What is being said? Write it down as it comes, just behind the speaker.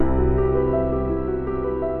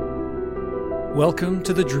Welcome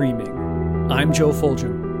to The Dreaming. I'm Joe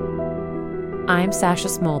Foljam. I'm Sasha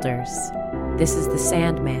Smulders. This is The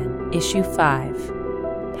Sandman, Issue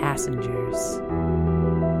 5, Passengers.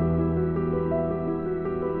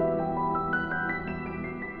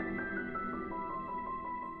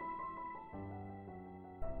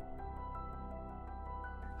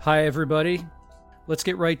 Hi, everybody. Let's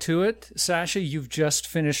get right to it. Sasha, you've just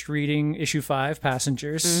finished reading Issue 5,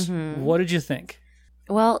 Passengers. Mm-hmm. What did you think?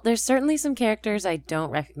 Well, there's certainly some characters I don't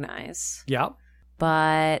recognize. Yeah.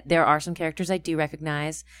 But there are some characters I do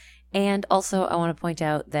recognize. And also, I want to point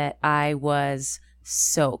out that I was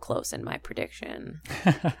so close in my prediction.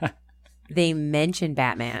 They mention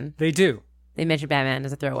Batman. They do. They mention Batman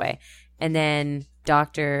as a throwaway. And then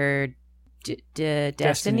Dr.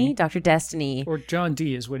 Destiny? Dr. Destiny. Or John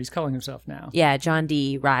D is what he's calling himself now. Yeah, John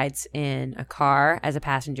D rides in a car as a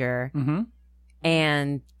passenger. Mm-hmm.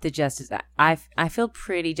 And the justice, I feel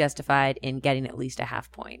pretty justified in getting at least a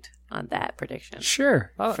half point on that prediction.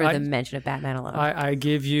 Sure. For the mention of Batman alone. I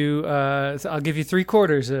give you, I'll give you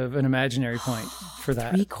 3/4 of an imaginary point for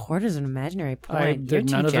that. 3/4 of an imaginary point. You're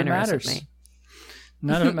none too of it generous matters. with me.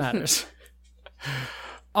 None of it matters.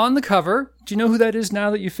 On the cover, do you know who that is now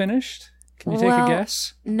that you finished? Can you take a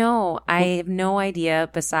guess? No, I have no idea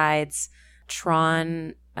besides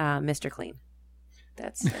Tron, Mr. Clean.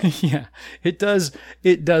 That's it. Yeah, it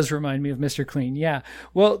does remind me of Mr. Clean. Yeah.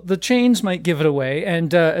 Well, the chains might give it away.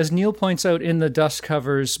 And as Neil points out in the Dust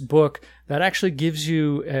Covers book, that actually gives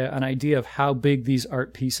you an idea of how big these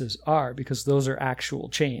art pieces are, because those are actual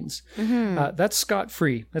chains. Mm-hmm. That's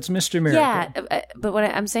Scott-Free. That's Mr. Miracle. Yeah, but what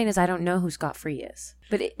I'm saying is I don't know who Scott-Free is.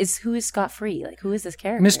 But who is Scott-Free? Like, who is this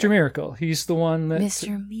character? Mr. Miracle. He's the one that...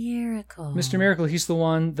 Mr. Miracle. Mr. Miracle, he's the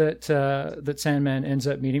one that that Sandman ends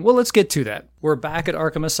up meeting. Well, let's get to that. We're back at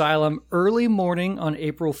Arkham Asylum early morning on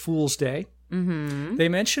April Fool's Day. Mm-hmm. They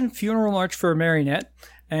mention Funeral March for a Marionette.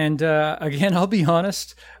 And again, I'll be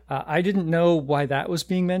honest, I didn't know why that was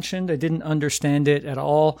being mentioned. I didn't understand it at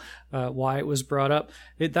all, why it was brought up.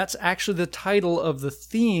 That's actually the title of the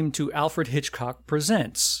theme to Alfred Hitchcock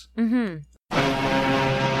Presents. Mm-hmm.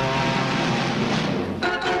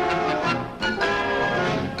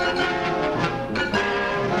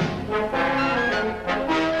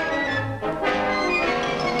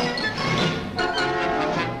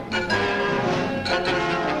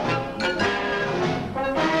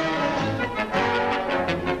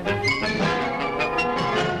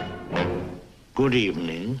 Good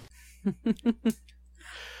evening.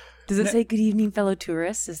 Does it say good evening, fellow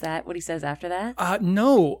tourists? Is that what he says after that?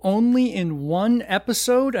 No, only in one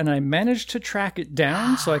episode, and I managed to track it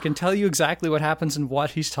down, so I can tell you exactly what happens and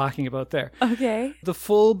what he's talking about there. Okay. The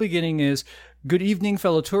full beginning is, good evening,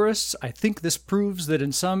 fellow tourists. I think this proves that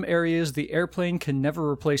in some areas the airplane can never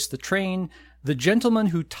replace the train. The gentleman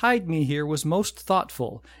who tied me here was most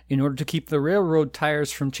thoughtful. In order to keep the railroad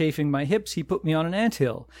tires from chafing my hips, he put me on an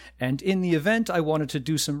anthill. And in the event I wanted to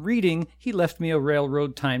do some reading, he left me a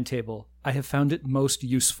railroad timetable. I have found it most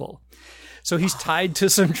useful. So he's tied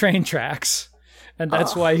to some train tracks. And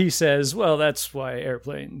that's why he says, well, that's why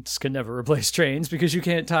airplanes can never replace trains, because you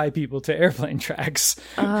can't tie people to airplane tracks.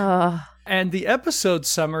 And the episode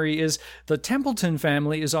summary is, the Templeton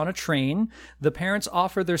family is on a train. The parents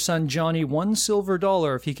offer their son Johnny $1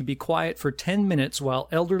 silver if he can be quiet for 10 minutes while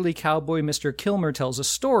elderly cowboy Mr. Kilmer tells a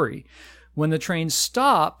story. When the train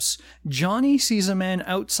stops, Johnny sees a man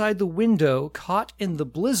outside the window caught in the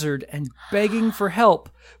blizzard and begging for help,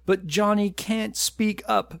 but Johnny can't speak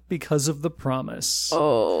up because of the promise.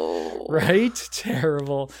 Oh. Right?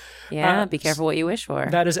 Terrible. Yeah, be careful what you wish for.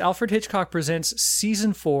 That is Alfred Hitchcock Presents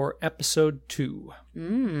Season 4, Episode 2.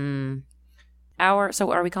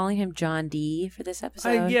 So are we calling him John D for this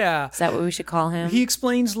episode? Yeah. Is that what we should call him? He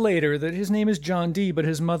explains later that his name is John D, but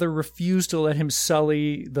his mother refused to let him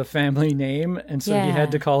sully the family name, and so he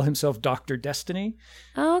had to call himself Dr. Destiny.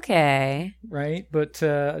 Okay. Right? But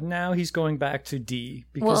now he's going back to D,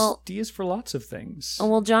 because D is for lots of things.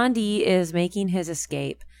 Well, John D is making his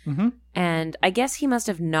escape, and I guess he must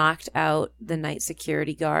have knocked out the night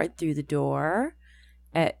security guard through the door.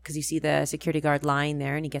 Because you see the security guard lying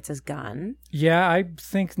there and he gets his gun. Yeah, I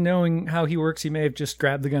think knowing how he works, he may have just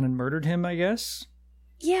grabbed the gun and murdered him, I guess.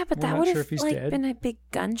 Yeah, but that would have been a big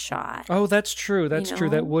gunshot. Oh, that's true. That's true.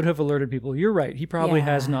 That would have alerted people. You're right. He probably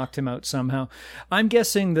has knocked him out somehow. I'm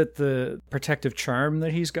guessing that the protective charm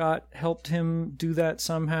that he's got helped him do that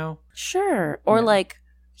somehow. Sure. Or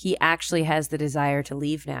he actually has the desire to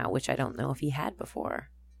leave now, which I don't know if he had before.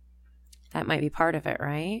 That might be part of it,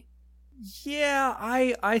 right? Yeah,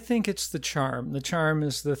 I think it's the charm. The charm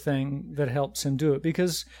is the thing that helps him do it,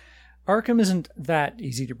 because Arkham isn't that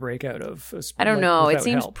easy to break out of. I don't know. It without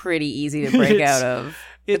seems help. pretty easy to break out of.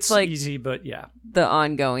 It's like easy, but yeah. the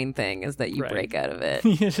ongoing thing is that you Right. break out of it.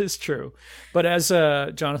 It is true. But as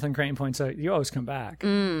Jonathan Crane points out, you always come back.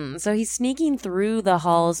 So he's sneaking through the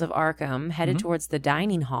halls of Arkham, headed towards the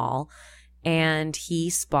dining hall, and he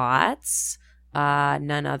spots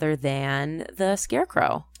none other than the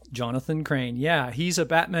Scarecrow. Jonathan Crane. Yeah, he's a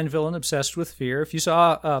Batman villain obsessed with fear. If you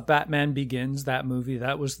saw Batman Begins, that movie,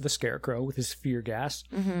 that was the Scarecrow with his fear gas.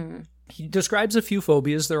 Mm-hmm. He describes a few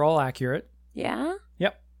phobias. They're all accurate. Yeah?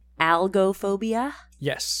 Yep. Algophobia?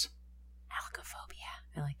 Yes. Algophobia.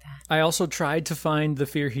 I like that. I also tried to find the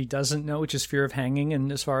fear he doesn't know, which is fear of hanging.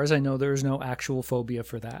 And as far as I know, there is no actual phobia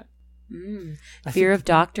for that. Fear of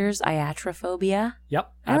doctors, iatrophobia.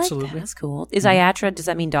 Yep, I absolutely. like that. That's cool. Is iatra, does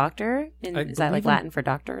that mean doctor? Is that like believe Latin for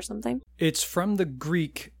doctor or something? It's from the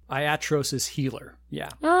Greek. Iatros is healer. Yeah.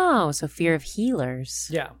 Oh, so fear of healers.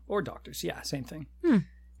 Yeah. Or doctors. Yeah, same thing.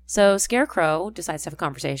 So Scarecrow decides to have a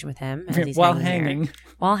conversation with him as he's While hanging hanging. there.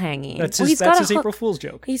 While hanging. That's Well, his, he's got that's a his April hook. Fool's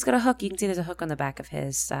joke. He's got a hook. You can see there's a hook on the back of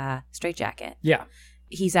his straitjacket. Yeah.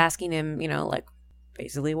 He's asking him, like,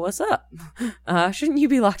 basically, what's up? Shouldn't you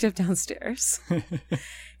be locked up downstairs?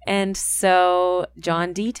 And so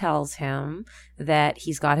John D tells him that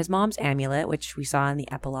he's got his mom's amulet, which we saw in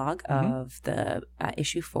the epilogue of the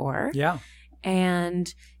issue 4. Yeah.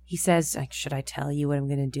 And he says, like, should I tell you what I'm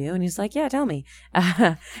going to do? And he's like, yeah, tell me.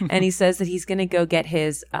 And he says that he's going to go get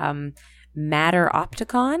his Matter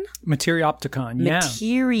Opticon? Materiopticon, yeah.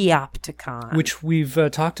 Materiopticon. Which we've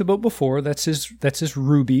talked about before. That's his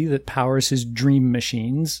ruby that powers his dream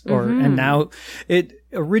machines. And now it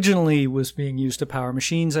originally was being used to power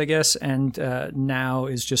machines, I guess, and now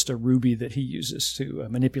is just a ruby that he uses to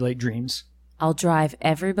manipulate dreams. I'll drive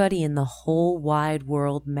everybody in the whole wide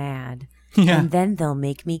world mad. Yeah. And then they'll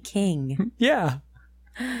make me king. Yeah.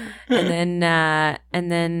 And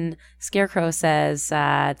then Scarecrow says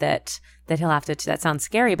that he'll have to. That sounds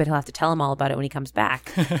scary, but he'll have to tell him all about it when he comes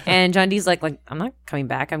back. And John Dee's like I'm not coming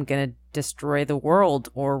back. I'm gonna destroy the world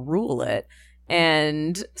or rule it.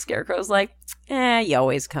 And Scarecrow's like, you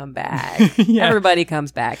always come back. Yeah. Everybody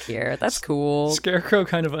comes back here. That's cool. Scarecrow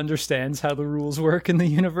kind of understands how the rules work in the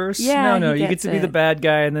universe. Yeah, No, he you get gets to be the it. bad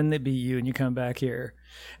guy, and then they beat you, and you come back here.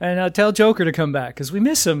 And tell Joker to come back, because we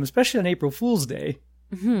miss him, especially on April Fool's Day.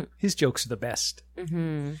 His jokes are the best.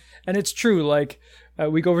 And it's true, like,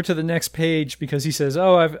 we go over to the next page, because he says,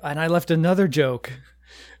 I left another joke.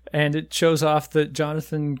 And it shows off that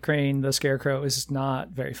Jonathan Crane, the Scarecrow, is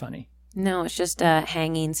not very funny. No, it's just a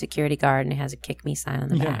hanging security guard, and it has a kick me sign on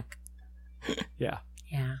the back. Yeah.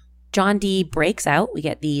 Yeah. John D breaks out. We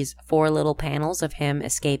get these 4 little panels of him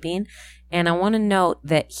escaping. And I want to note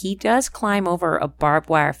that he does climb over a barbed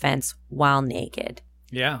wire fence while naked.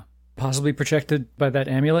 Yeah. Possibly protected by that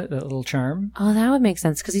amulet, that little charm. Oh, that would make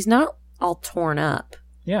sense because he's not all torn up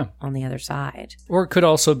Yeah. on the other side. Or it could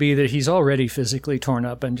also be that he's already physically torn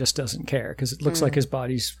up and just doesn't care, because it looks like his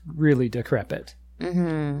body's really decrepit.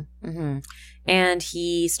 And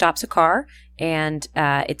he stops a car, and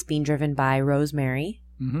it's being driven by Rosemary.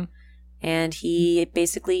 And he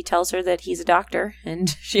basically tells her that he's a doctor,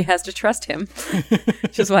 and she has to trust him.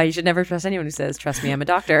 Which is why you should never trust anyone who says, trust me, I'm a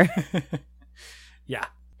doctor. Yeah.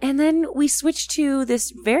 And then we switch to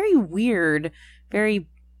this very weird, very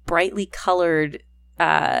brightly colored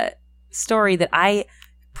story that I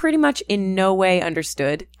pretty much in no way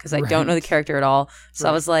understood, because I don't know the character at all. So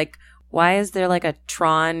I was like, why is there like a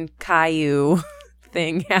Tron Caillou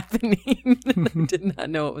thing happening? I did not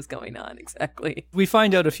know what was going on exactly. We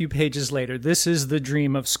find out a few pages later, this is the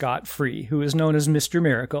dream of Scott Free, who is known as Mr.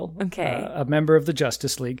 Miracle, a member of the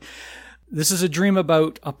Justice League. This is a dream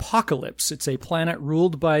about Apocalypse. It's a planet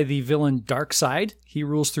ruled by the villain Darkseid. He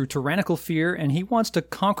rules through tyrannical fear, and he wants to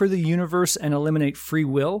conquer the universe and eliminate free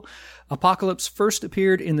will. Apocalypse first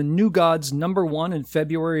appeared in the New Gods #1 in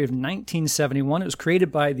February of 1971. It was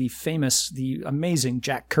created by the amazing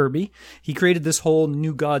Jack Kirby. He created this whole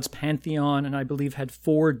New Gods pantheon, and I believe had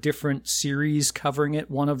 4 different series covering it.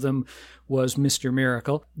 One of them was Mr.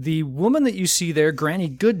 Miracle. The woman that you see there, Granny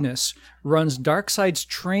Goodness, runs Darkseid's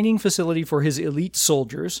training facility for his elite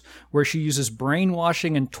soldiers, where she uses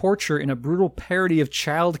brainwashing and torture in a brutal parody of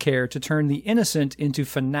childcare to turn the innocent into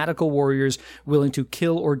fanatical warriors willing to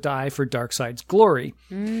kill or die for Darkseid's glory.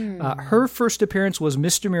 Her first appearance was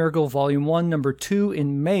Mr. Miracle Volume 1, Number 2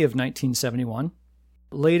 in May of 1971.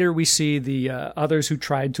 Later, we see the others who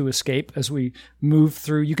tried to escape as we move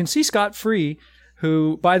through. You can see Scott Free,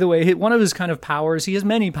 who, by the way, one of his kind of powers, he has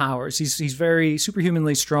many powers. He's very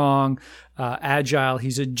superhumanly strong, agile.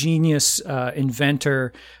 He's a genius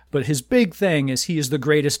inventor. But his big thing is he is the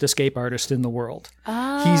greatest escape artist in the world.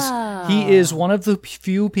 Oh. He is one of the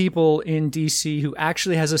few people in DC who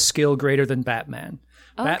actually has a skill greater than Batman.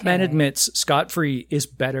 Okay. Batman admits Scott Free is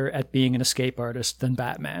better at being an escape artist than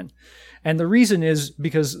Batman. And the reason is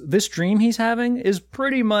because this dream he's having is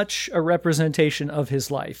pretty much a representation of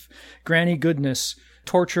his life. Granny Goodness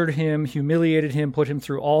tortured him, humiliated him, put him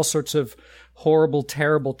through all sorts of horrible,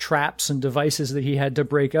 terrible traps and devices that he had to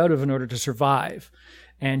break out of in order to survive.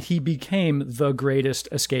 And he became the greatest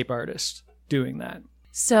escape artist doing that.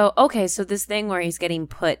 So this thing where he's getting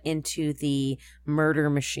put into the murder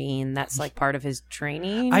machine, that's like part of his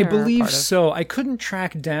training? I believe so. I couldn't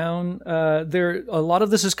track down. A lot of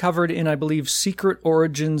this is covered in, I believe, Secret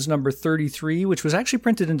Origins number 33, which was actually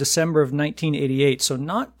printed in December of 1988, so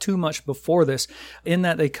not too much before this, in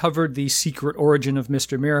that they covered the secret origin of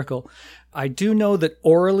Mr. Miracle. I do know that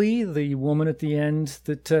Orly, the woman at the end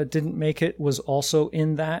that didn't make it, was also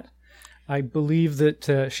in that. I believe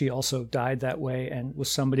that she also died that way and was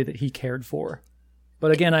somebody that he cared for.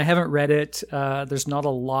 But again, I haven't read it. There's not a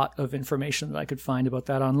lot of information that I could find about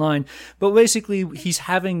that online. But basically, he's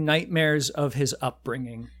having nightmares of his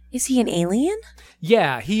upbringing. Is he an alien?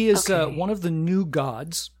 Yeah, he is one of the new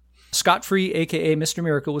gods. Scott Free, a.k.a. Mr.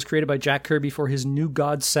 Miracle, was created by Jack Kirby for his New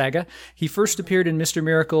Gods saga. He first appeared in Mr.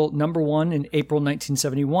 Miracle #1 in April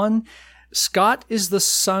 1971. Scott is the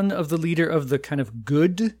son of the leader of the kind of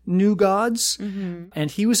good New Gods, and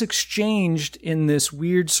he was exchanged in this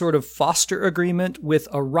weird sort of foster agreement with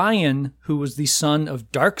Orion, who was the son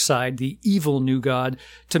of Darkseid, the evil New God,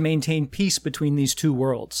 to maintain peace between these two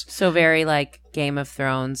worlds. So very like Game of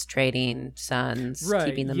Thrones, trading sons, Right,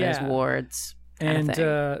 keeping them as wards. And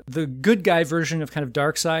the good guy version of kind of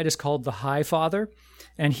Darkseid is called the High Father.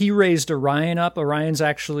 And he raised Orion up. Orion's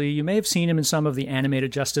actually, you may have seen him in some of the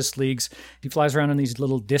animated Justice Leagues. He flies around on these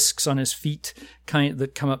little discs on his feet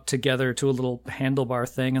that come up together to a little handlebar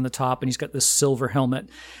thing on the top. And he's got this silver helmet.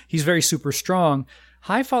 He's very super strong.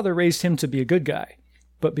 Highfather raised him to be a good guy.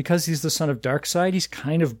 But because he's the son of Darkseid, he's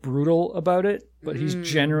kind of brutal about it. But he's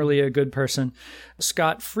generally a good person.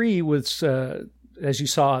 Scott Free was, as you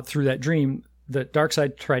saw through that dream, that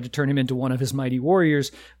Darkseid tried to turn him into one of his mighty warriors,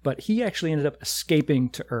 but he actually ended up escaping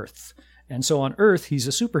to Earth. And so on Earth, he's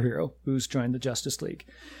a superhero who's joined the Justice League.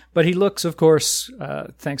 But he looks, of course,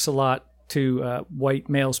 thanks a lot to white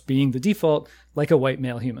males being the default, like a white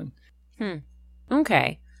male human.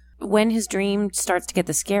 Okay. When his dream starts to get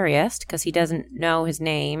the scariest, because he doesn't know his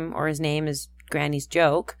name, or his name is Granny's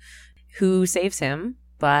joke, who saves him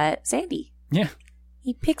but Sandy? Yeah.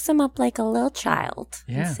 He picks him up like a little child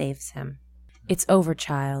and Yeah. saves him. It's over,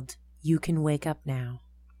 child. You can wake up now.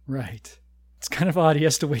 Right. It's kind of odd. He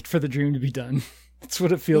has to wait for the dream to be done. That's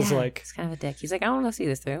what it feels like. He's kind of a dick. He's like, I want to see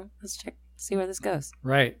this through. Let's see where this goes.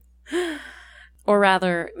 Right. Or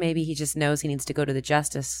rather, maybe he just knows he needs to go to the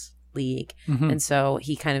Justice League. And so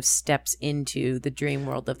he kind of steps into the dream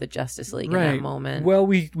world of the Justice League in that moment. Well,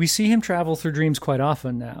 we see him travel through dreams quite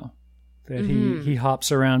often now. That he hops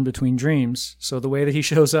around between dreams. So the way that he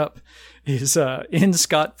shows up is in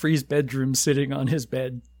Scott Free's bedroom, sitting on his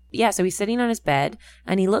bed. Yeah, so he's sitting on his bed,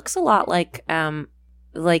 and he looks a lot like a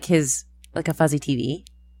fuzzy TV,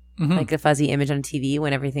 like a fuzzy image on TV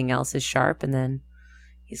when everything else is sharp, and then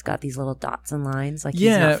he's got these little dots and lines, like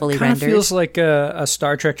he's not fully rendered. Yeah, it kind of feels like a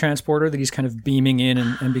Star Trek transporter that he's kind of beaming in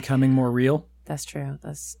and becoming more real. That's true.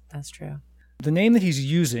 That's true. The name that he's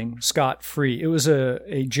using, Scott Free, it was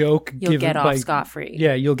a joke. You'll get off scot-free.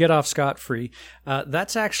 Yeah, you'll get off scot-free.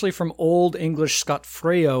 That's actually from Old English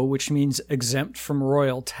Scot-freo, which means exempt from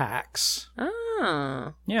royal tax.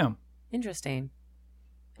 Ah. Yeah. Interesting.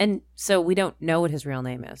 And so we don't know what his real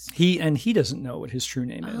name is. He doesn't know what his true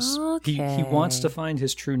name is. Okay. He wants to find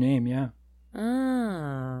his true name, yeah.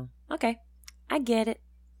 Ah. Okay. I get it.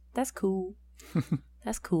 That's cool.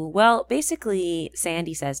 That's cool. Well, basically,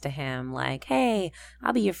 Sandy says to him, like, hey,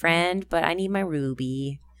 I'll be your friend, but I need my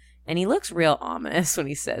ruby. And he looks real ominous when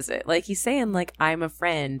he says it. Like, he's saying, like, I'm a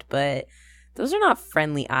friend, but those are not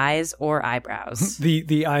friendly eyes or eyebrows.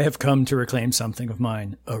 The I have come to reclaim something of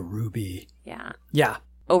mine, a ruby. Yeah. Yeah.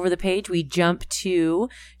 Over the page, we jump to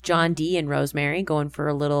John D. and Rosemary going for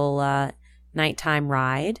a little nighttime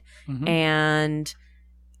ride. And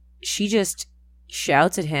she just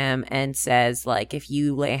shouts at him and says, like, if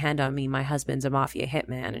you lay a hand on me, my husband's a mafia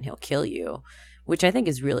hitman and he'll kill you, which I think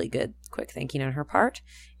is really good, quick thinking on her part.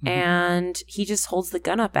 Mm-hmm. And he just holds the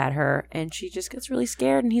gun up at her and she just gets really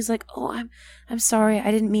scared. And he's like, oh, I'm sorry.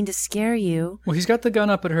 I didn't mean to scare you. Well, he's got the gun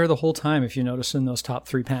up at her the whole time, if you notice in those top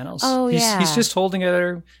 3 panels. Oh, He's just holding it at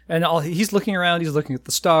her and he's looking around. He's looking at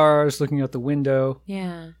the stars, looking out the window.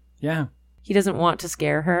 Yeah. Yeah. He doesn't want to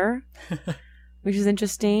scare her, which is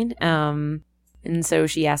interesting. And so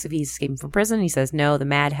she asks if he's escaping from prison. He says, no, the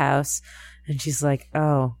madhouse. And she's like,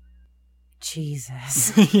 oh,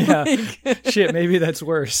 Jesus. Yeah. Shit, maybe that's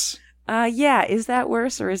worse. Yeah. Is that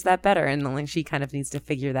worse or is that better? And like, she kind of needs to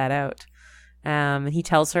figure that out. He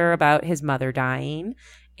tells her about his mother dying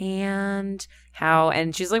and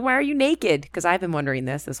she's like, why are you naked? Because I've been wondering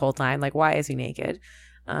this whole time. Like, why is he naked?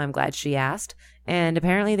 I'm glad she asked. And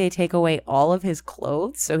apparently they take away all of his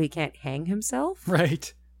clothes so he can't hang himself.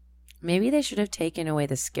 Right. Maybe they should have taken away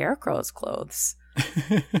the Scarecrow's clothes.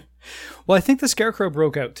 Well, I think the Scarecrow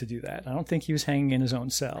broke out to do that. I don't think he was hanging in his own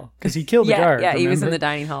cell because he killed the guard. Yeah, he was in the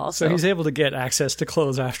dining hall. So he's able to get access to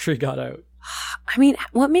clothes after he got out. I mean,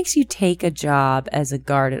 what makes you take a job as a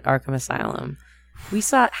guard at Arkham Asylum? We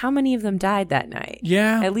saw how many of them died that night.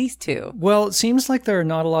 Yeah. At least 2. Well, it seems like there are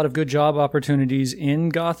not a lot of good job opportunities in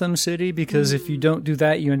Gotham City because if you don't do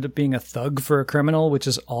that, you end up being a thug for a criminal, which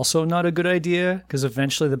is also not a good idea because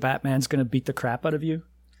eventually the Batman's going to beat the crap out of you.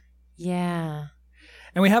 Yeah.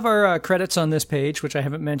 And we have our credits on this page, which I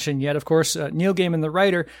haven't mentioned yet. Of course, Neil Gaiman, the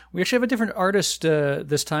writer. We actually have a different artist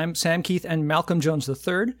this time, Sam Keith and Malcolm Jones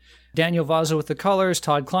III. Daniel Vazza with the colors,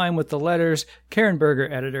 Todd Klein with the letters, Karen Berger,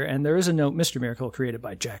 editor, and there is a note, Mr. Miracle, created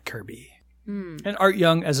by Jack Kirby. And Art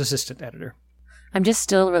Young as assistant editor. I'm just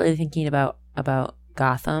still really thinking about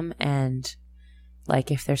Gotham and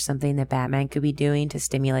like if there's something that Batman could be doing to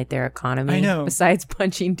stimulate their economy. I know. Besides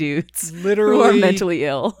punching dudes literally, who are mentally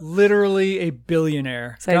ill. Literally a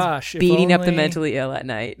billionaire. Besides Gosh, beating up the mentally ill at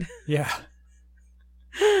night. Yeah.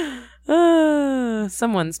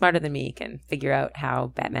 Someone smarter than me can figure out how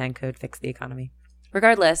Batman could fix the economy.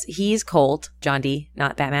 Regardless, he's Colt, John D.,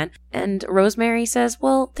 not Batman. And Rosemary says,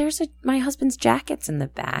 well, there's my husband's jacket's in the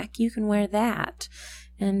back. You can wear that.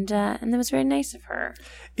 And that was very nice of her.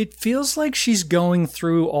 It feels like she's going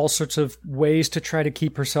through all sorts of ways to try to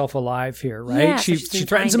keep herself alive here, right? Yeah, she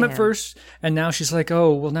threatens him at first, and now she's like,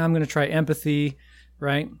 oh, well, now I'm going to try empathy,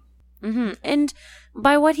 right? Mm-hmm. And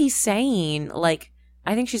by what he's saying, like,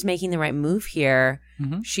 I think she's making the right move here.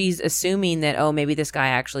 Mm-hmm. She's assuming that, oh, maybe this guy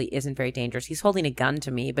actually isn't very dangerous. He's holding a gun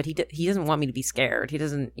to me, but he doesn't want me to be scared. He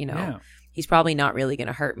doesn't, he's probably not really going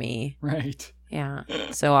to hurt me. Right. Yeah.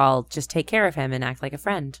 So I'll just take care of him and act like a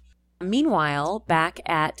friend. Meanwhile, back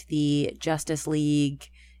at the Justice League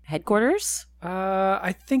headquarters.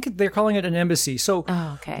 I think they're calling it an embassy. So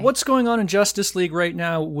okay. What's going on in Justice League right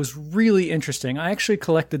now was really interesting. I actually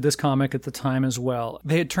collected this comic at the time as well.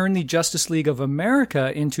 They had turned the Justice League of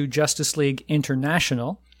America into Justice League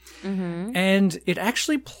International. Mm-hmm. And it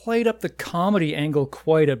actually played up the comedy angle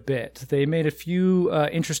quite a bit. They made a few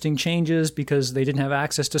interesting changes because they didn't have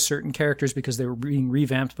access to certain characters because they were being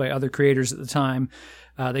revamped by other creators at the time.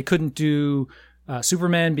 They couldn't do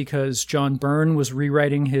Superman because John Byrne was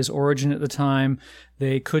rewriting his origin at the time.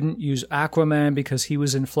 They couldn't use Aquaman because he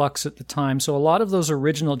was in flux at the time. So a lot of those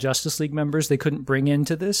original Justice League members they couldn't bring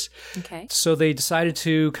into this. Okay. So they decided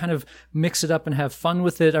to kind of mix it up and have fun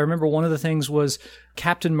with it. I remember one of the things was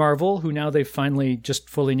Captain Marvel, who now they've finally just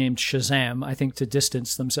fully named Shazam, I think to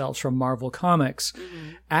distance themselves from Marvel Comics,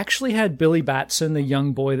 actually had Billy Batson, the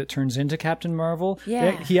young boy that turns into Captain Marvel.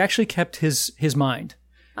 Yeah. He actually kept his mind.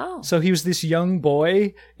 Oh. So he was this young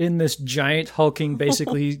boy in this giant, hulking,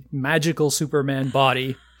 basically magical Superman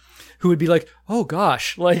body who would be like, oh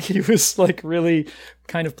gosh, like he was like really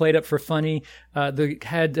kind of played up for funny. They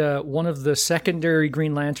had one of the secondary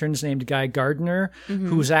Green Lanterns named Guy Gardner,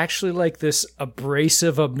 who was actually like this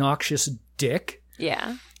abrasive, obnoxious dick.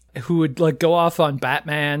 Yeah. Who would like go off on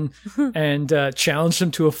Batman and challenge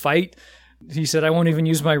him to a fight. He said, I won't even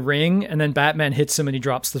use my ring. And then Batman hits him and he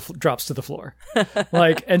drops to the floor.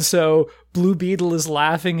 And so Blue Beetle is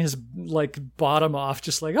laughing his like bottom off,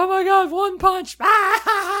 just like, oh my God, one punch.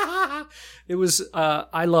 It was,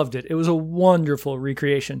 I loved it. It was a wonderful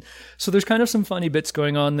recreation. So there's kind of some funny bits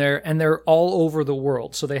going on there and they're all over the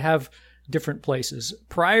world. So they have different places.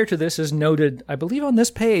 Prior to this, as noted, I believe on this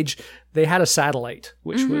page, they had a satellite,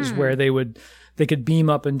 which was where they could beam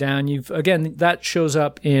up and down. Again, that shows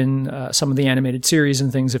up in some of the animated series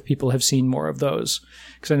and things if people have seen more of those,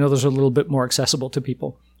 because I know those are a little bit more accessible to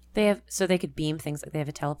people. So they could beam things, like they have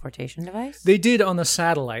a teleportation device? They did on the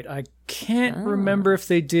satellite. I can't remember if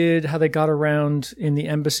they did, how they got around in the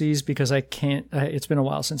embassies, because I can't, it's been a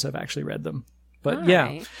while since I've actually read them. But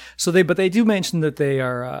Right. So they do mention that they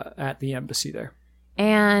are at the embassy there.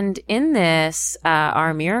 And in this,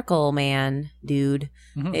 our Miracle Man dude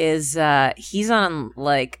is, he's on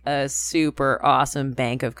like a super awesome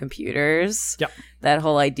bank of computers. Yeah. That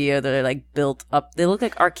whole idea that they're like built up, they look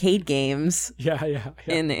like arcade games Yeah.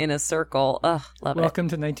 in a circle. Ugh, love it. Welcome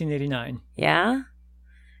to 1989. Yeah.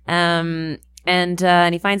 And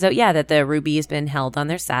he finds out, that the Ruby has been held on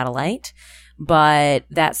their satellite, but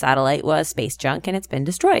that satellite was space junk and it's been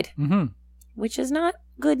destroyed, which is not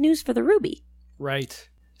good news for the Ruby. Right.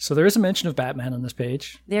 So there is a mention of Batman on this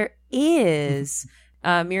page. There is.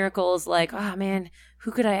 Miracle's like, oh man, who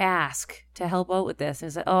could I ask to help out with this? And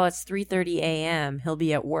it's like, oh, it's 3:30 a.m. He'll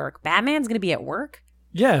be at work. Batman's going to be at work?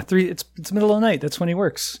 Yeah, it's middle of the night. That's when he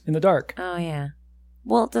works, in the dark. Oh, yeah.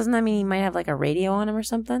 Well, doesn't that mean he might have like a radio on him or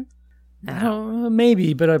something? No.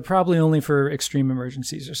 Maybe, but probably only for extreme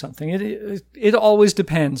emergencies or something. It always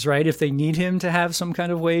depends, right? If they need him to have some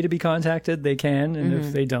kind of way to be contacted, they can. And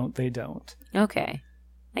if they don't, they don't. Okay.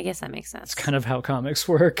 I guess that makes sense. It's kind of how comics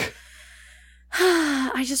work.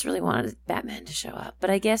 I just really wanted Batman to show up.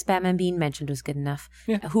 But I guess Batman being mentioned was good enough.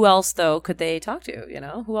 Yeah. Who else, though, could they talk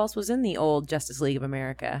to? Who else was in the old Justice League of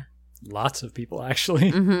America? Lots of people,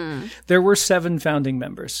 actually. There were 7 founding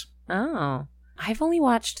members. Oh. I've only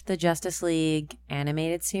watched the Justice League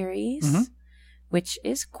animated series, which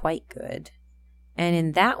is quite good. And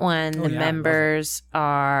in that one, the members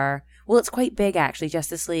are... Well, it's quite big, actually.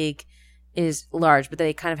 Justice League is large, but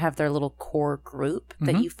they kind of have their little core group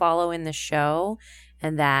that you follow in the show.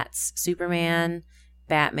 And that's Superman,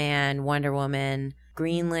 Batman, Wonder Woman,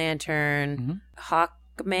 Green Lantern,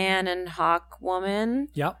 Hawkman and Hawkwoman.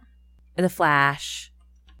 Yep. The Flash.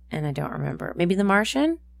 And I don't remember. Maybe the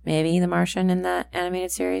Martian? Maybe the Martian in that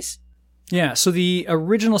animated series. Yeah, so the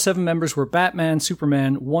original 7 members were Batman,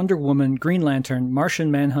 Superman, Wonder Woman, Green Lantern, Martian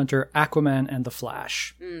Manhunter, Aquaman, and the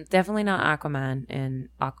Flash. Definitely not Aquaman.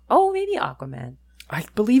 Maybe Aquaman. I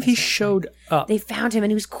believe he showed up. They found him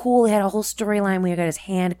and he was cool. He had a whole storyline where he got his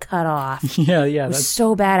hand cut off. Yeah. It was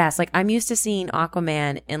so badass. Like, I'm used to seeing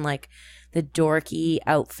Aquaman in like the dorky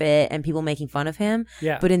outfit and people making fun of him.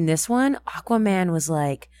 Yeah. But in this one, Aquaman was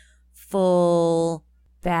like full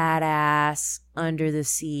badass under the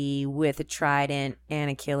sea with a trident and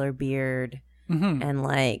a killer beard. And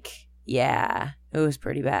like, yeah, it was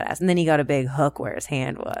pretty badass. And then he got a big hook where his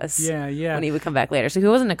hand was. Yeah. When he would come back later. So he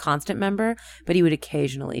wasn't a constant member, but he would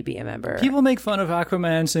occasionally be a member. People make fun of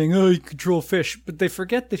Aquaman saying, oh, he can control fish, but they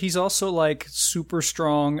forget that he's also like super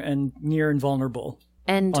strong and near invulnerable.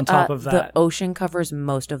 And on top of that, the ocean covers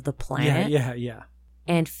most of the planet. Yeah.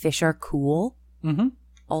 And fish are cool.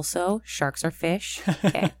 Also, sharks are fish.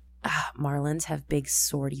 Okay. Marlins have big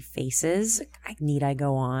swordy faces. Need I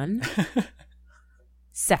go on?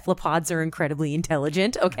 Cephalopods are incredibly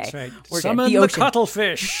intelligent. Okay. That's right. We're Summon good. The ocean.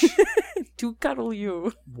 cuttlefish. To cuddle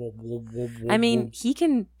you. I mean, he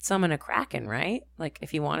can summon a kraken, right? Like,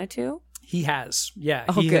 if he wanted to. He has. Yeah.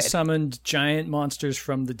 Oh, he good. has summoned giant monsters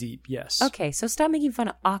from the deep. Yes. Okay, so stop making fun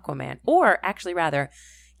of Aquaman. Or, actually, rather,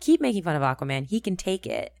 keep making fun of Aquaman. He can take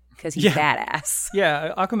it because he's badass.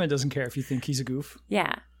 Yeah. Aquaman doesn't care if you think he's a goof.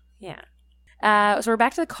 Yeah. So we're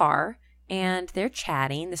back to the car. And they're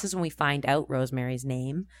chatting. This is when we find out Rosemary's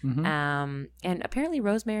name. And apparently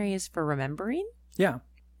Rosemary is for remembering. Yeah.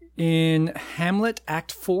 In Hamlet,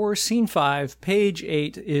 Act 4, Scene 5, page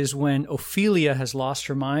 8 is when Ophelia has lost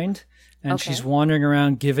her mind. And she's wandering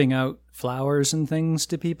around giving out flowers and things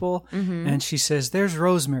to people. And she says, there's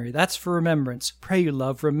Rosemary. That's for remembrance. Pray you,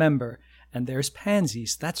 love, remember. And there's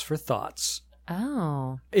pansies. That's for thoughts.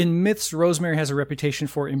 Oh. In myths, rosemary has a reputation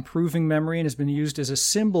for improving memory and has been used as a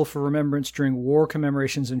symbol for remembrance during war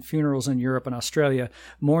commemorations and funerals in Europe and Australia.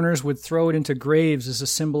 Mourners would throw it into graves as a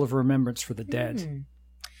symbol of remembrance for the dead.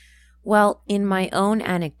 Well, in my own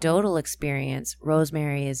anecdotal experience,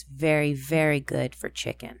 rosemary is very, very good for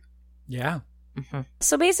chicken. Yeah.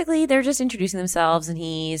 So basically, they're just introducing themselves, and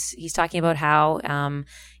he's talking about how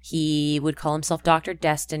he would call himself Dr.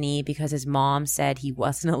 Destiny because his mom said he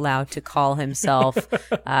wasn't allowed to call himself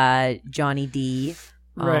Johnny D,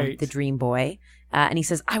 the Dream Boy. And he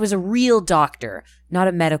says, I was a real doctor, not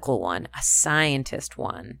a medical one, a scientist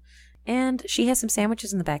one. And she has some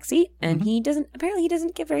sandwiches in the back seat, and he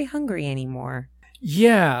doesn't get very hungry anymore.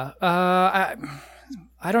 Yeah.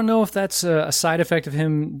 I don't know if that's a side effect of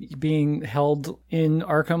him being held in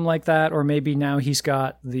Arkham like that, or maybe now he's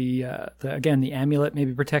got the amulet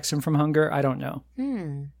maybe protects him from hunger. I don't know.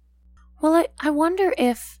 Well, I wonder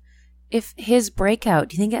if if his breakout,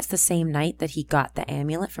 do you think that's the same night that he got the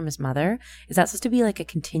amulet from his mother? Is that supposed to be like a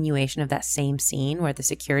continuation of that same scene where the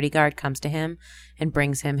security guard comes to him and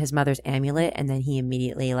brings him his mother's amulet and then he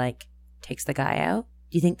immediately like takes the guy out?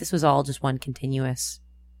 Do you think this was all just one continuous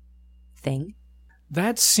thing?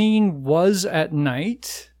 That scene was at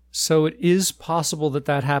night. So it is possible that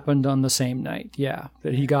that happened on the same night. Yeah,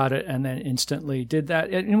 that he got it and then instantly did that.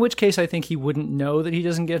 In which case, I think he wouldn't know that he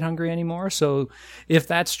doesn't get hungry anymore. So if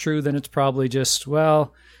that's true, then it's probably just,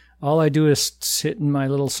 well, all I do is sit in my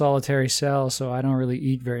little solitary cell, so I don't really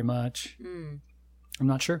eat very much. I'm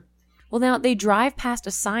not sure. Well, now they drive past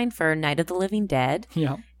a sign for Night of the Living Dead.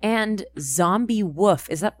 Yeah. And Zombie Woof.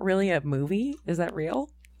 Is that really a movie? Is that real?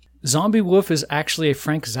 Zombie Woof is actually a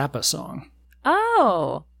Frank Zappa song.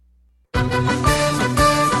 Oh.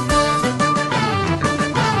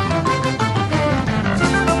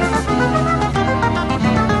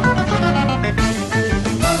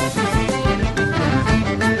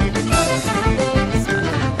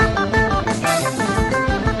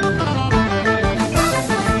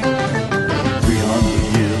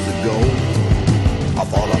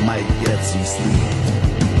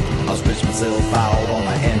 Myself out on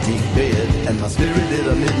my antique bed, and my spirit did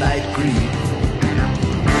a midnight creep.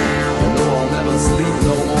 And though I'll never sleep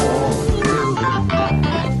no more,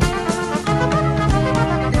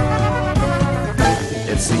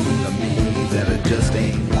 it seemed to me that it just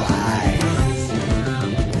ain't wise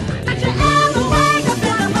that you ever wake up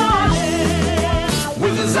in the morning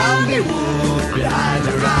with a zombie wolf behind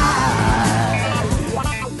your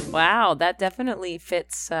eyes. Wow, that definitely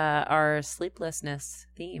fits our sleeplessness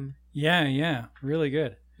theme. Yeah, really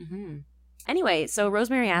good. Mm-hmm. Anyway, so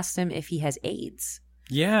Rosemary asks him if he has AIDS.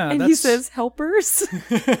 Yeah, and he says, helpers?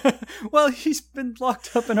 Well, he's been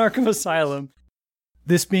locked up in Arkham Asylum.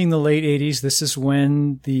 This being the late 80s, this is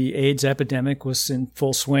when the AIDS epidemic was in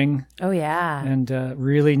full swing. Oh, yeah. And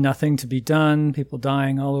really nothing to be done. People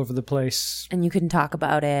dying all over the place. And you couldn't talk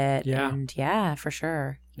about it. Yeah. And yeah, for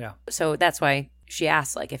sure. Yeah. So that's why she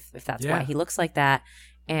asks, like, if that's why he looks like that.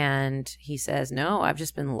 And he says, no, I've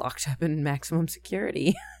just been locked up in maximum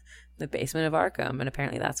security, the basement of Arkham. And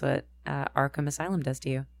apparently that's what Arkham Asylum does to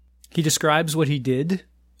you. He describes what he did.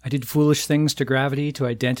 I did foolish things to gravity, to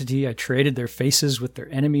identity. I traded their faces with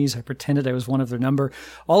their enemies. I pretended I was one of their number.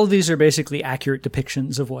 All of these are basically accurate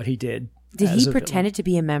depictions of what he did. Did he pretend to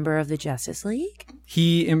be a member of the Justice League?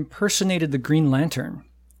 He impersonated the Green Lantern.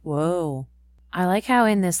 Whoa. I like how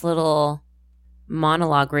in this little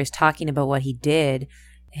monologue where he's talking about what he did,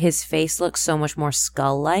 his face looks so much more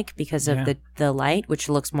skull-like because of the light, which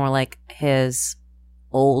looks more like his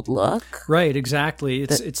old look. Right, exactly.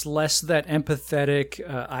 It's less that empathetic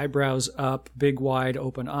eyebrows up, big wide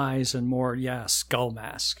open eyes, and more, skull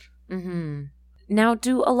mask. Mm-hmm. Now,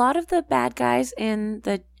 do a lot of the bad guys in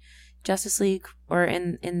the Justice League or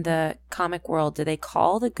in the comic world, do they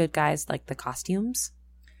call the good guys like the costumes?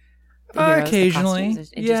 Heroes, occasionally.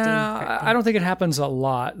 Yeah, I don't think it happens a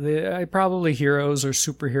lot. Probably heroes or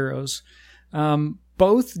superheroes.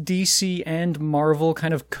 Both DC and Marvel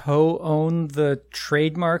kind of co-own the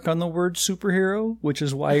trademark on the word superhero, which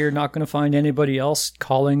is why you're not going to find anybody else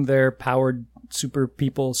calling their powered super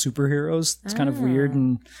people superheroes. It's kind of weird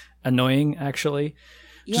and annoying, actually.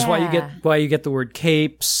 Which is why you get the word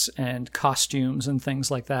capes and costumes and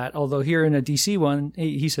things like that. Although here in a DC one,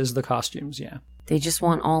 he says the costumes, yeah. They just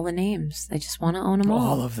want all the names. They just want to own them all.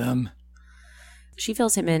 All of them. She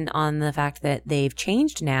fills him in on the fact that they've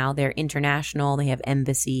changed now. They're international. They have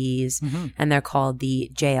embassies, and they're called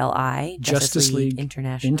the JLI, Justice League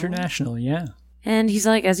International. International, yeah. And he's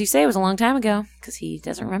like, as you say, it was a long time ago, because he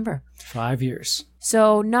doesn't remember. 5 years.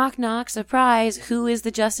 So, knock, knock, surprise. Who is the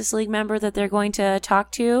Justice League member that they're going to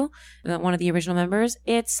talk to? One of the original members?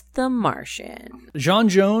 It's the Martian. John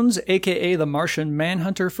Jones, a.k.a. the Martian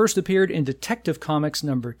Manhunter, first appeared in Detective Comics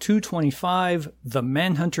number 225, The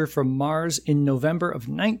Manhunter from Mars, in November of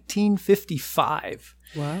 1955.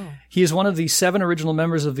 Wow. He is one of the 7 original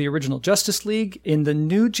members of the original Justice League. In the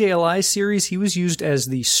new JLI series, he was used as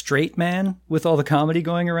the straight man with all the comedy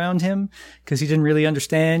going around him because he didn't really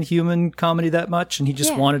understand human comedy that much and he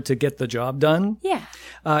just wanted to get the job done. Yeah.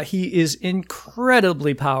 He is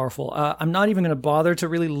incredibly powerful. I'm not even going to bother to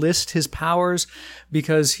really list his powers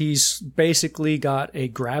because he's basically got a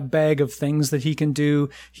grab bag of things that he can do.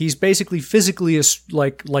 He's basically physically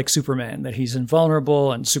like Superman, that he's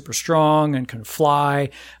invulnerable and super strong and can fly.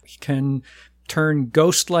 He can turn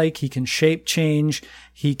ghost-like. He can shape change.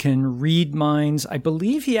 He can read minds. I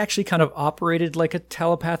believe he actually kind of operated like a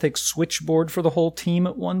telepathic switchboard for the whole team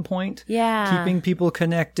at one point. Yeah. Keeping people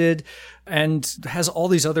connected, and has all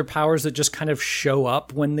these other powers that just kind of show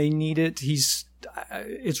up when they need it.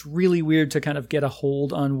 It's really weird to kind of get a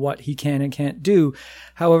hold on what he can and can't do.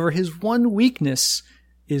 However, his one weakness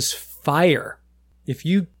is fire. If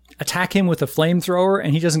you attack him with a flamethrower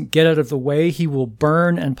and he doesn't get out of the way, he will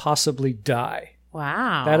burn and possibly die.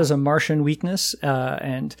 Wow. That is a Martian weakness.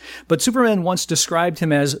 But Superman once described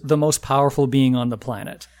him as the most powerful being on the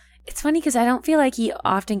planet. It's funny because I don't feel like he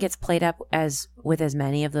often gets played up with as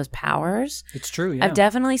many of those powers. It's true, yeah. I've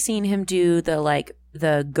definitely seen him do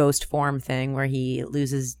the ghost form thing where he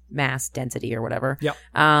loses mass density or whatever. Yep.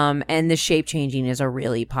 And the shape changing is a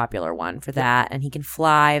really popular one for that. And he can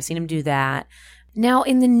fly. I've seen him do that. Now,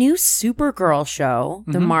 in the new Supergirl show,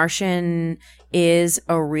 the Martian is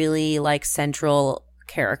a really central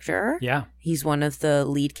character. Yeah. He's one of the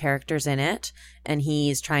lead characters in it, and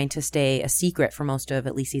he's trying to stay a secret for most of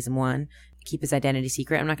at least season 1. Keep his identity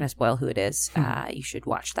secret. I'm not going to spoil who it is. You should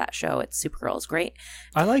watch that show. It's Supergirl. It's great.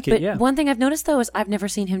 I like it, but yeah. One thing I've noticed, though, is I've never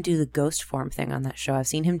seen him do the ghost form thing on that show. I've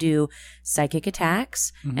seen him do psychic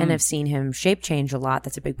attacks, and I've seen him shape change a lot.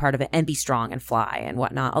 That's a big part of it, and be strong and fly and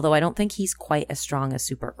whatnot. Although I don't think he's quite as strong as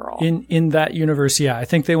Supergirl. In that universe, yeah. I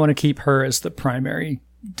think they want to keep her as the primary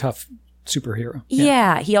tough superhero.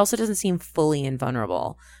 Yeah. He also doesn't seem fully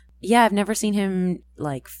invulnerable. Yeah, I've never seen him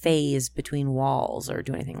phase between walls or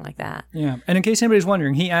do anything like that. Yeah. And in case anybody's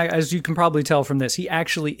wondering, he, as you can probably tell from this, he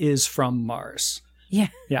actually is from Mars. Yeah.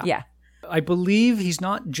 Yeah. Yeah. I believe he's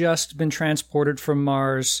not just been transported from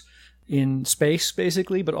Mars in space,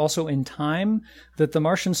 basically, but also in time, that the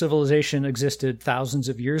Martian civilization existed thousands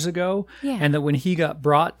of years ago. Yeah. And that when he got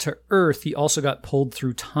brought to Earth, he also got pulled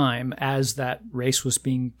through time as that race was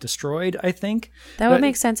being destroyed, I think. That would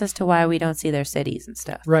make sense as to why we don't see their cities and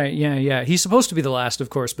stuff. Right, yeah. He's supposed to be the last, of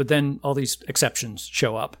course, but then all these exceptions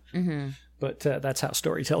show up. Mm-hmm. But that's how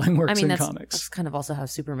storytelling works in comics. That's kind of also how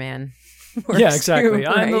Superman works. Yeah, exactly. Too,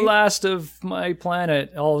 I'm the right? last of my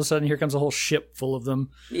planet. All of a sudden, here comes a whole ship full of them.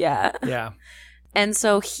 Yeah. Yeah. And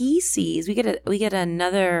so he sees, we get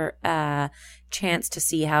another chance to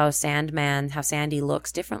see how Sandy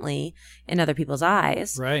looks differently in other people's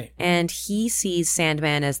eyes. Right. And he sees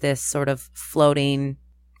Sandman as this sort of floating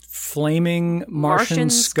flaming Martian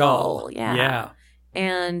skull. Yeah. Yeah.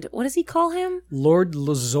 And what does he call him? Lord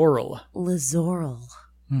Lazoril. Lazoril.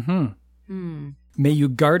 Mm-hmm. May you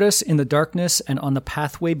guard us in the darkness and on the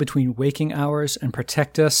pathway between waking hours and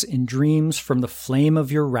protect us in dreams from the flame of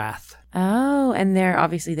your wrath. Oh, and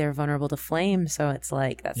they're vulnerable to flame, so it's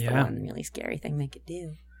that's the one really scary thing they could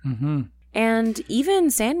do. Mm-hmm. And even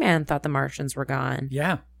Sandman thought the Martians were gone.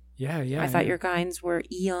 Yeah. I thought your kinds were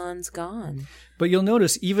eons gone. But you'll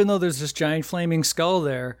notice, even though there's this giant flaming skull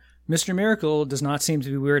there, Mr. Miracle does not seem to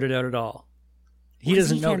be weirded out at all. He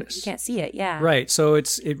doesn't notice. He can't see it, yeah. Right. So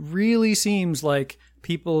it really seems like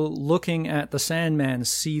people looking at the Sandman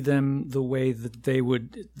see them the way that they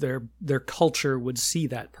would, their culture would see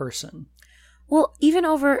that person. Well, even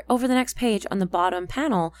over the next page on the bottom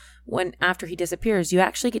panel, after he disappears, you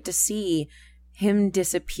actually get to see him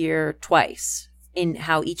disappear twice in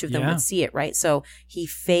how each of them would see it, right? So he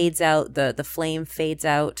fades out, the flame fades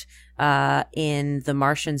out in the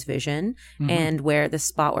Martian's vision, and where the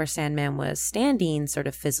spot where Sandman was standing sort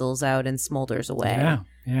of fizzles out and smolders away.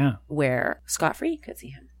 Yeah. Where Scott Free could see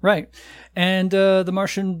him. Right. And the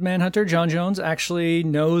Martian Manhunter, John Jones, actually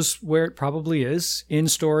knows where it probably is, in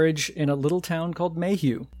storage in a little town called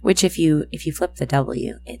Mayhew. Which if you flip the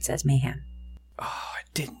W, it says Mayhem. Oh, I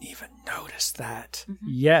didn't even notice that.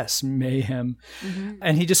 Yes, mayhem.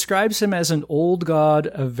 And he describes him as an old god,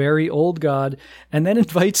 a very old god, and then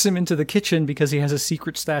invites him into the kitchen because he has a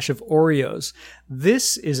secret stash of Oreos.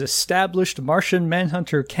 This is established Martian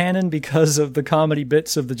Manhunter canon because of the comedy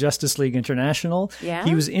bits of the Justice League International. Yeah?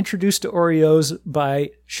 He was introduced to Oreos by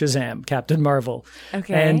Shazam, Captain Marvel.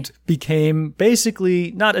 Okay. And became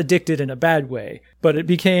basically not addicted in a bad way, but it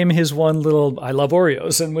became his one little, I love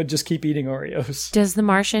Oreos, and would just keep eating Oreos. Does the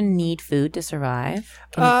Martian need food to survive?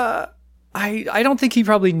 I don't think he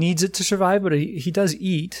probably needs it to survive, but he does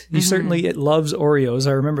eat. He certainly loves Oreos.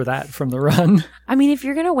 I remember that from the run. I mean, if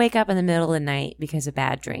you're going to wake up in the middle of the night because of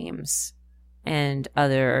bad dreams and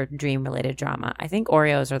other dream-related drama, I think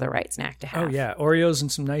Oreos are the right snack to have. Oh, yeah. Oreos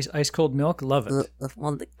and some nice ice-cold milk. Love it.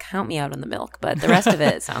 Well, count me out on the milk, but the rest of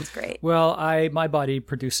it sounds great. Well, my body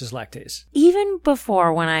produces lactase. Even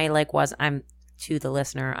before when I'm to the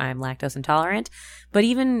listener, I'm lactose intolerant, but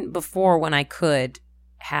even before when I could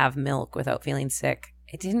have milk without feeling sick,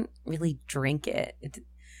 I didn't really drink it.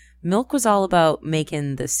 Milk was all about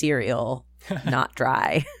making the cereal not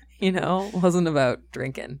dry, you know? It wasn't about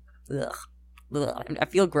drinking. Ugh. Ugh. I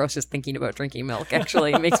feel gross just thinking about drinking milk,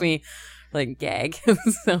 actually. It makes me, like, gag. It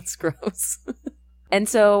sounds gross. And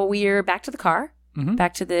so we're back to the car,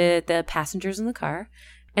 back to the passengers in the car.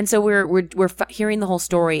 And so we're hearing the whole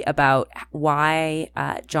story about why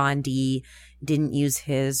John Dee didn't use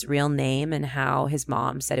his real name and how his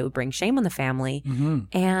mom said it would bring shame on the family.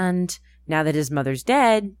 And now that his mother's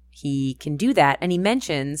dead, he can do that. And he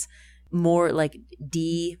mentions more like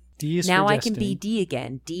D. D is now for I destiny. can be D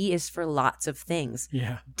again. D is for lots of things.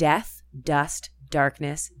 Yeah. Death, dust,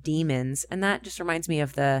 darkness, demons. And that just reminds me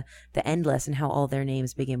of the Endless and how all their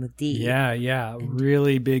names begin with D. Yeah.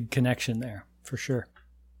 Really big connection there, for sure.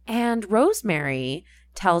 And Rosemary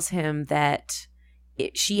tells him that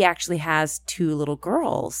she actually has 2 little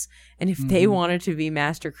girls. And if they wanted to be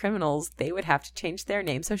master criminals, they would have to change their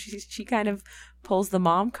name. So she kind of pulls the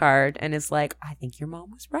mom card and is like, I think your mom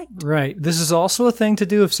was right. Right. This is also a thing to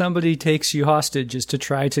do if somebody takes you hostage, is to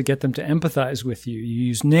try to get them to empathize with you. You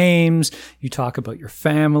use names, you talk about your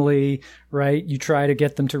family, right? You try to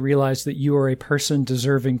get them to realize that you are a person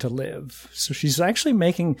deserving to live. So she's actually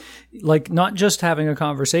making, like, not just having a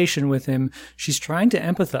conversation with him, she's trying to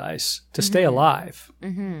empathize to stay alive.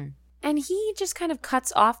 And he just kind of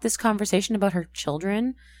cuts off this conversation about her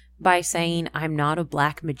children by saying, I'm not a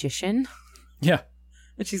black magician. Yeah.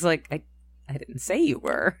 And she's like, I didn't say you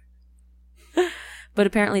were. But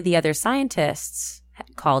apparently the other scientists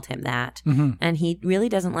had called him that. And he really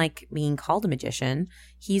doesn't like being called a magician.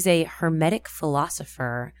 He's a hermetic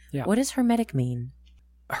philosopher. Yeah. What does hermetic mean?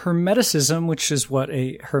 Hermeticism, which is what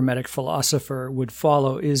a hermetic philosopher would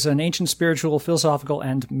follow, is an ancient spiritual, philosophical,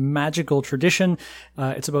 and magical tradition.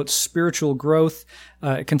 It's about spiritual growth.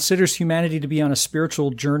 It considers humanity to be on a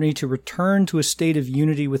spiritual journey to return to a state of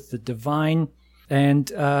unity with the divine. And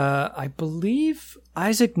I believe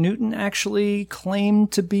Isaac Newton actually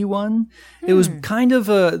claimed to be one. It was kind of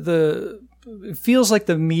it feels like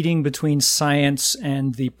the meeting between science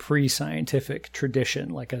and the pre-scientific tradition,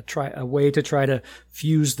 like a way to try to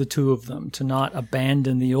fuse the two of them, to not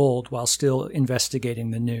abandon the old while still investigating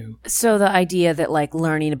the new. So the idea that like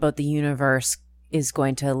learning about the universe is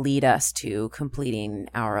going to lead us to completing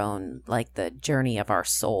our own, like the journey of our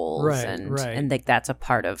souls. Right. And like that's a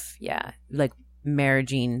part of, like the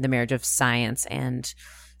marriage of science and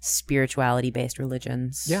spirituality-based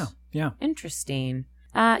religions. Yeah. Interesting.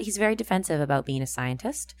 He's very defensive about being a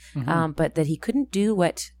scientist, but that he couldn't do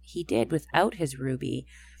what he did without his ruby.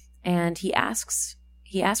 And he asks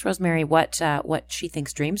Rosemary what she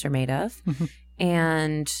thinks dreams are made of.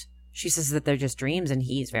 And she says that they're just dreams, and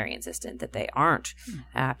he's very insistent that they aren't.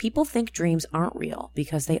 People think dreams aren't real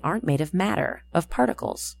because they aren't made of matter, of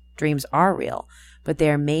particles. Dreams are real, but they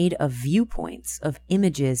are made of viewpoints, of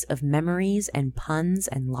images, of memories and puns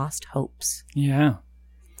and lost hopes. Yeah.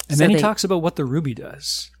 And So then he they- talks about what the ruby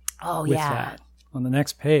does. Oh, with yeah. that. On the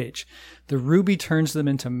next page, the ruby turns them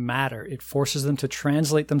into matter. It forces them to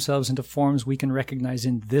translate themselves into forms we can recognize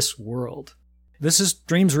in this world. This is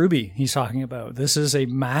Dream's ruby he's talking about. This is a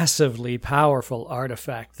massively powerful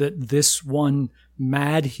artifact that this one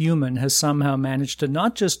mad human has somehow managed to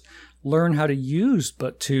not just learn how to use,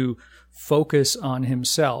 but to focus on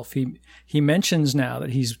himself. He mentions now that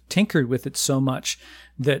he's tinkered with it so much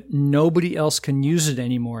that nobody else can use it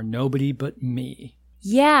anymore. Nobody but me.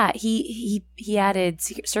 Yeah, he added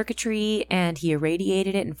circuitry and he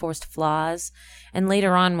irradiated it and forced flaws. And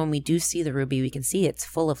later on, when we do see the ruby, we can see it's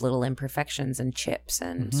full of little imperfections and chips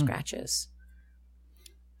and scratches.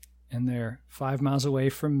 And they're 5 miles away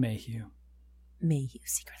from Mayhew. Mayhew,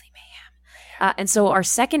 secretly mayhem. And so our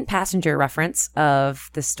second passenger reference of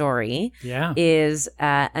the story is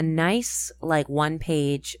a nice, like,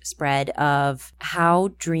 one-page spread of how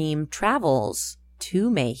Dream travels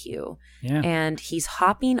to Mayhew. Yeah. And he's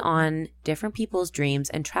hopping on different people's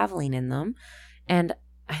dreams and traveling in them. And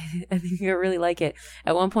I think I really like it.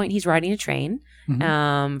 At one point, he's riding a train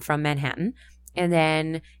from Manhattan. And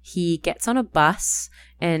then he gets on a bus.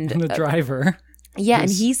 And the driver. Yeah,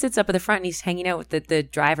 and he sits up at the front and he's hanging out with the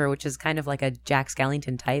driver, which is kind of like a Jack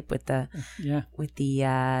Skellington type with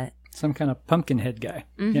the some kind of pumpkin head guy.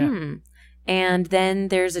 Yeah. And then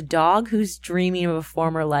there's a dog who's dreaming of a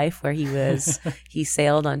former life where he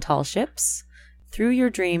sailed on tall ships. Through your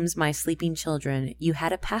dreams, my sleeping children, you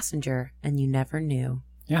had a passenger and you never knew.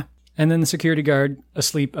 Yeah. And then the security guard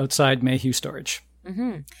asleep outside Mayhew storage.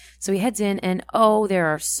 So he heads in and, there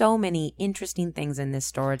are so many interesting things in this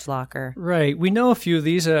storage locker. Right. We know a few of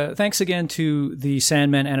these. Thanks again to the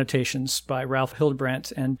Sandman annotations by Ralph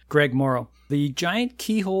Hildebrandt and Greg Morrow. The giant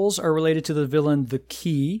keyholes are related to the villain The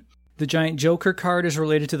Key. The giant Joker card is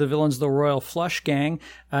related to the villains of the Royal Flush Gang,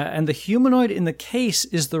 and the humanoid in the case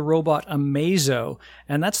is the robot Amazo,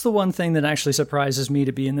 and that's the one thing that actually surprises me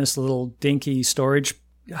to be in this little dinky storage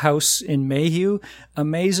house in Mayhew.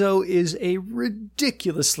 Amazo is a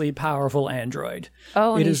ridiculously powerful android.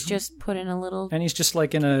 Oh, and he's just put in a little... And he's just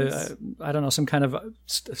like in I don't know, some kind of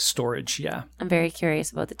storage, yeah. I'm very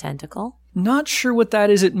curious about the tentacle. Not sure what that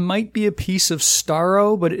is. It might be a piece of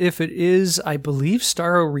Starro, but if it is, I believe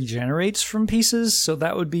Starro regenerates from pieces, so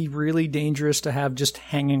that would be really dangerous to have just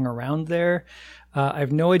hanging around there. I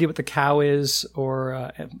have no idea what the cow is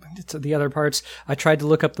or the other parts. I tried to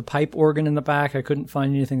look up the pipe organ in the back. I couldn't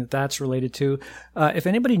find anything that's related to. If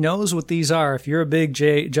anybody knows what these are, if you're a big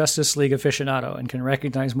Justice League aficionado and can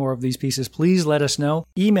recognize more of these pieces, please let us know.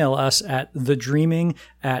 Email us at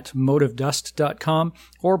thedreaming@motivedust.com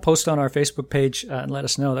or post on our Facebook page and let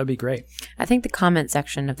us know. That'd be great. I think the comment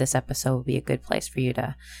section of this episode would be a good place for you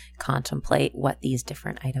to contemplate what these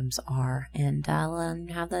different items are and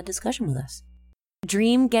have that discussion with us.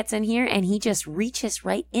 Dream gets in here and he just reaches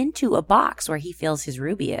right into a box where he feels his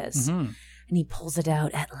ruby is. Mm-hmm. And he pulls it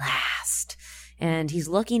out at last. And he's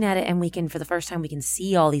looking at it and for the first time, we can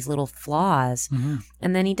see all these little flaws. Mm-hmm.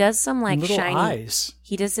 And then he does some like little shiny eyes.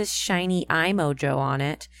 He does this shiny eye mojo on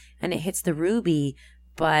it and it hits the ruby,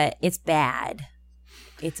 but it's bad.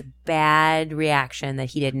 It's a bad reaction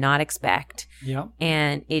that he did not expect. Yeah.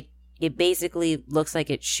 And it basically looks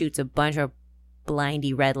like it shoots a bunch of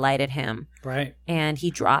blindy red light at him. Right. And he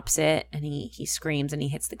drops it and he screams and he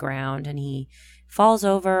hits the ground and he falls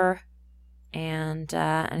over and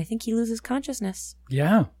I think he loses consciousness.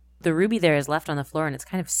 Yeah. The ruby there is left on the floor and it's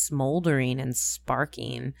kind of smoldering and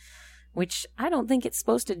sparking, which I don't think it's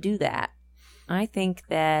supposed to do that. I think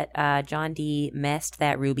that John D messed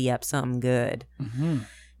that ruby up something good. Mm-hmm.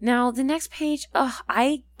 Now, the next page,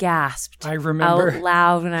 I gasped I remember out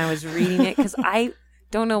loud when I was reading it because I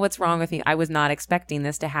don't know what's wrong with me. I was not expecting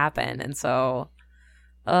this to happen. And so,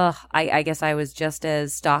 I guess I was just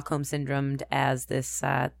as Stockholm syndromed as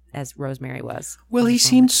as Rosemary was. Well, he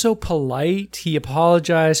seemed so polite. He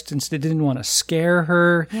apologized and didn't want to scare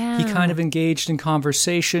her. Yeah. He kind of engaged in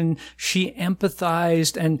conversation. She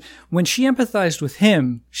empathized. And when she empathized with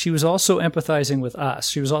him, she was also empathizing with us.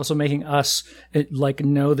 She was also making us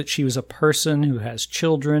know that she was a person who has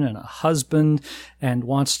children and a husband and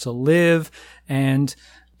wants to live. And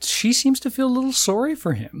she seems to feel a little sorry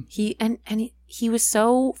for him. He was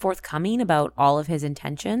so forthcoming about all of his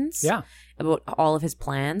intentions. Yeah. About all of his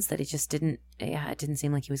plans that it just didn't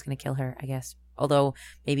seem like he was going to kill her, I guess. Although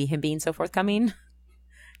maybe him being so forthcoming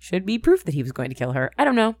should be proof that he was going to kill her. I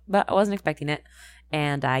don't know, but I wasn't expecting it.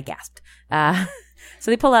 And I gasped. So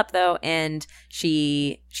they pull up though, and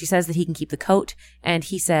she says that he can keep the coat, and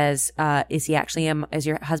he says, "Is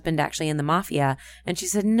your husband actually in the mafia?" And she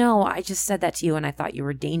said, "No, I just said that to you, and I thought you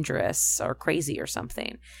were dangerous or crazy or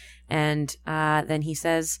something." And then he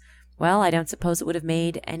says, "Well, I don't suppose it would have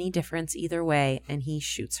made any difference either way," and he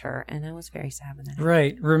shoots her, and I was very sad when that happened.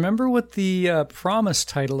 Right. Remember what the promise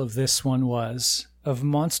title of this one was? Of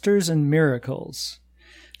Monsters and Miracles.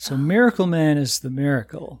 So Miracle Man is the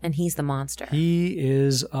miracle. And he's the monster. He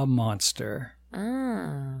is a monster.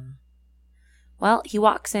 Ah. Well, he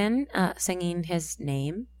walks in singing his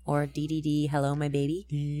name, or DDD, hello, my baby.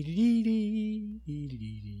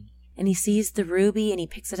 And he sees the ruby and he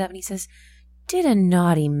picks it up and he says, "Did a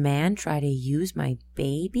naughty man try to use my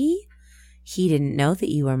baby? He didn't know that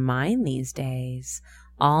you were mine these days.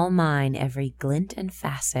 All mine, every glint and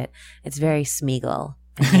facet." It's very Smeagol.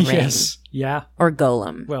 Yes. Yeah. Or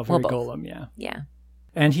Golem. Well, very Golem, yeah. Yeah.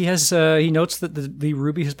 And he has he notes that the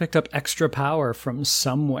ruby has picked up extra power from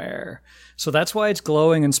somewhere. So that's why it's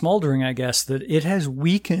glowing and smoldering, I guess, that it has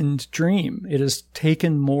weakened Dream. It has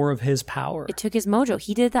taken more of his power. It took his mojo.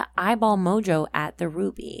 He did the eyeball mojo at the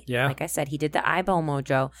ruby. Yeah. Like I said, he did the eyeball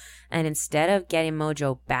mojo. And instead of getting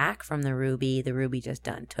mojo back from the ruby just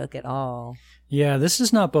took it all. Yeah, this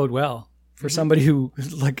does not bode well. For somebody who,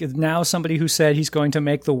 somebody who said he's going to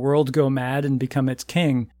make the world go mad and become its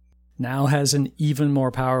king, now has an even more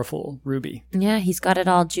powerful ruby. Yeah, he's got it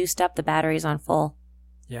all juiced up. The battery's on full.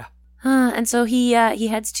 Yeah. And so he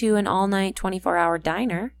heads to an all-night 24-hour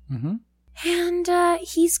diner. Mm-hmm. And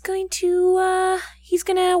he's going to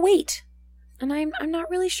wait. And I'm not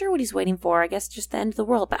really sure what he's waiting for. I guess just the end of the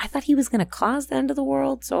world. But I thought he was going to cause the end of the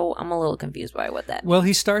world, so I'm a little confused by what that means. Well,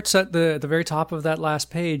 he starts at the very top of that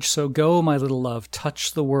last page. "So go, my little love,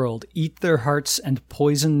 touch the world, eat their hearts and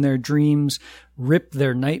poison their dreams, rip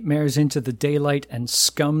their nightmares into the daylight and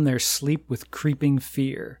scum their sleep with creeping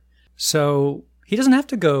fear." So he doesn't have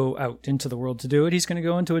to go out into the world to do it. He's going to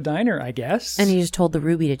go into a diner, I guess. And he just told the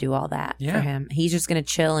Ruby to do all that Yeah. for him. He's just going to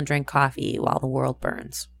chill and drink coffee while the world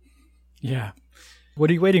burns. Yeah. What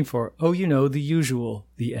are you waiting for? Oh, you know, the usual,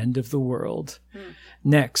 the end of the world.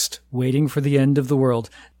 Next, waiting for the end of the world.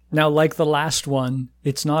 Now, like the last one,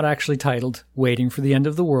 it's not actually titled Waiting for the End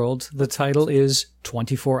of the World. The title is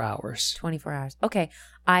 24 Hours. 24 hours. Okay.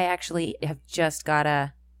 I actually have just got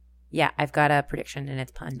I've got a prediction and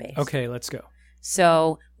it's pun-based. Okay, let's go.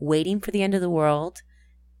 So, waiting for the end of the world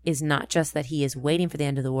is not just that he is waiting for the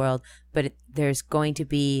end of the world, but there's going to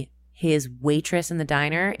be his waitress in the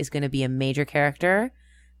diner is going to be a major character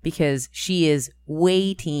because she is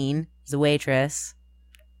waiting as a waitress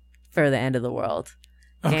for the end of the world.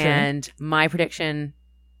 Okay. And my prediction,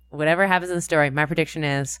 whatever happens in the story, my prediction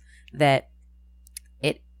is that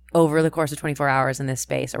over the course of 24 hours in this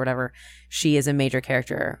space or whatever, she is a major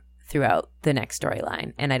character throughout the next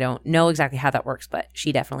storyline. And I don't know exactly how that works, but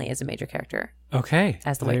she definitely is a major character. Okay.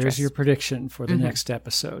 As the waitress. There's your prediction for the next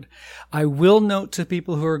episode. I will note to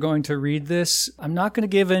people who are going to read this, I'm not going to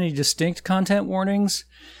give any distinct content warnings.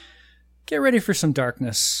 Get ready for some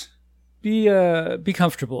darkness. Be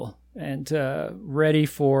comfortable and ready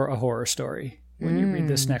for a horror story when you read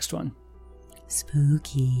this next one.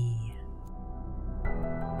 Spooky.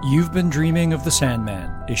 You've been dreaming of the Sandman,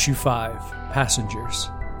 Issue 5, Passengers.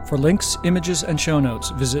 For links, images, and show notes,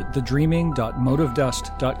 visit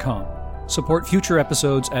thedreaming.moteofdust.com. Support future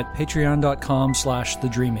episodes at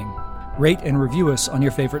patreon.com/thedreaming. Rate and review us on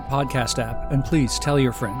your favorite podcast app, and please tell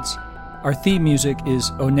your friends. Our theme music is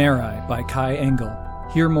Onerai by Kai Engel.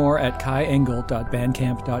 Hear more at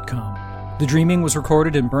kaiengel.bandcamp.com. The Dreaming was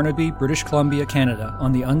recorded in Burnaby, British Columbia, Canada,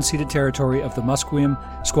 on the unceded territory of the Musqueam,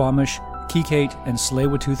 Squamish, Kikate, and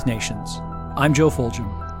Tsleil-Waututh nations. I'm Joe Foljam.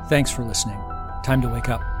 Thanks for listening. Time to wake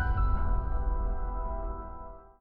up.